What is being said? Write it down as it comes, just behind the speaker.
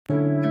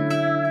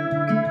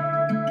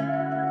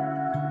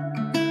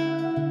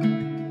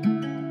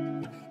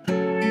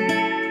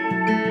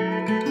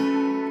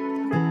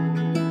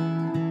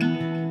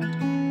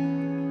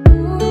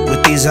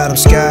these autumn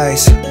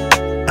skies,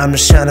 I'm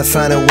just trying to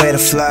find a way to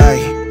fly.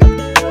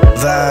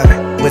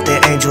 Vibe with the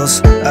angels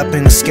up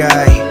in the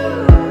sky.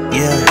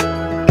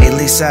 Yeah, at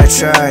least I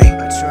try.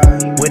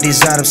 With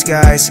these autumn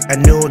skies, a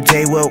new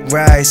day will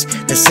rise.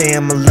 They say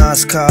I'm a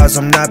lost cause,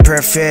 I'm not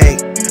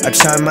perfect. I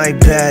try my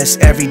best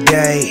every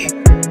day.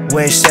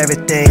 Wish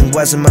everything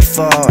wasn't my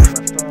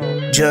fault.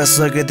 Just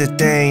look at the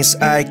things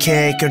I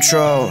can't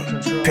control.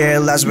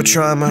 Paralyzed with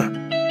trauma,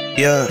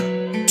 yeah.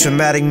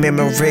 Traumatic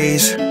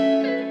memories,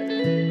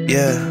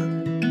 yeah.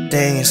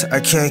 Things I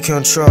can't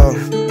control.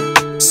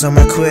 Some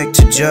are quick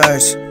to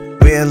judge,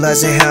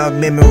 realizing how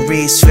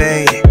memories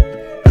fade.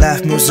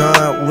 Life moves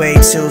on way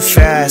too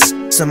fast.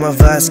 Some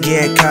of us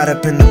get caught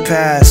up in the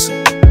past.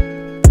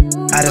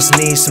 I just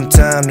need some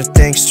time to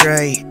think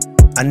straight.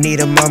 I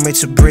need a moment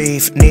to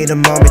breathe, need a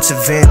moment to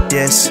vent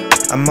this.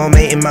 A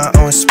moment in my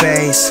own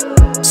space.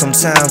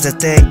 Sometimes I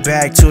think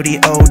back to the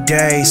old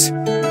days,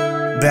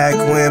 back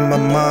when my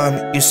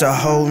mom used to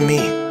hold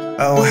me.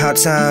 Oh, how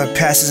time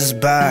passes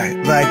by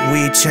like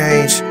we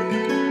change.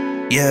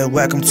 Yeah,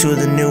 welcome to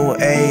the new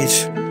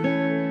age,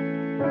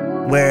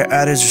 where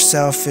others are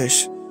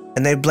selfish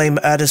and they blame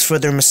others for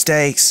their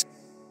mistakes.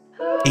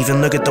 Even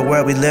look at the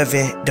world we live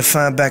in,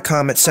 defined by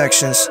comment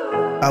sections.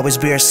 Always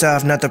be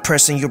yourself, not the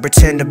person you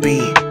pretend to be.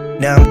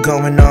 Now I'm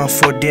going on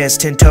for this,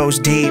 10 toes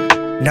deep,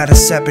 not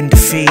accepting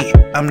defeat.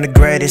 I'm the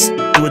greatest,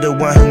 through the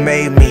one who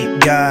made me,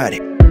 God.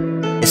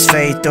 It's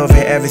faith over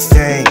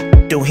everything.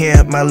 Through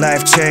him, my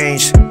life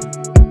changed.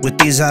 With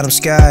these autumn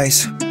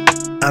skies,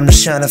 I'm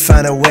just trying to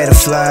find a way to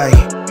fly.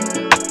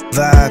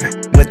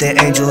 Vibe with the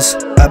angels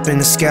up in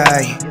the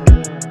sky.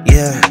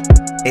 Yeah,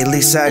 at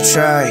least I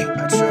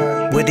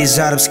try. With these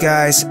autumn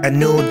skies, a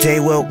new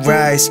day will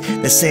rise.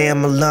 They say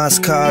I'm a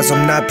lost cause,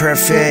 I'm not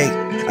perfect.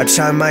 I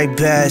try my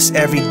best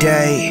every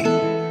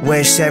day.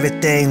 Wish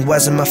everything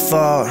wasn't my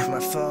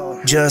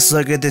fault. Just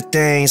look at the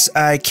things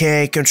I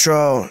can't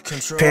control.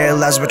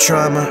 Paralyzed with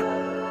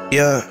trauma,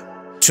 yeah.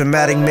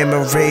 Traumatic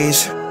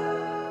memories,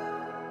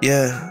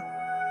 yeah.